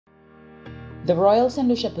The Royal St.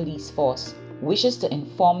 Lucia Police Force wishes to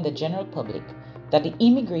inform the general public that the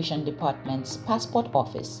Immigration Department's passport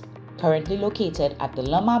office, currently located at the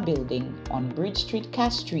Lama Building on Bridge Street,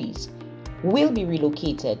 Castries, will be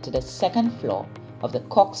relocated to the second floor of the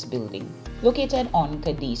Cox Building, located on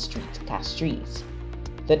Cadet Street, Castries.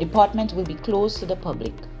 The department will be closed to the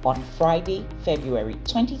public on Friday, February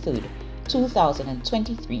 23,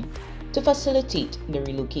 2023, to facilitate the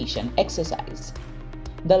relocation exercise.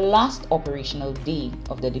 The last operational day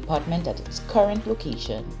of the department at its current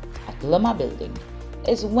location at Lama Building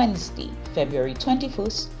is Wednesday, February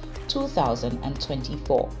 21st,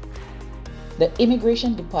 2024. The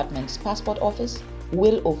Immigration Department's passport office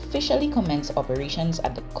will officially commence operations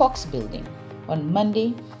at the Cox Building on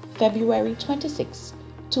Monday, February 26,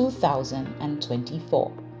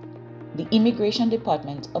 2024. The Immigration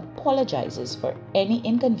Department apologizes for any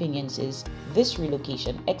inconveniences this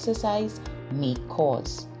relocation exercise may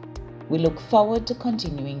cause. We look forward to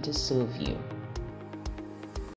continuing to serve you.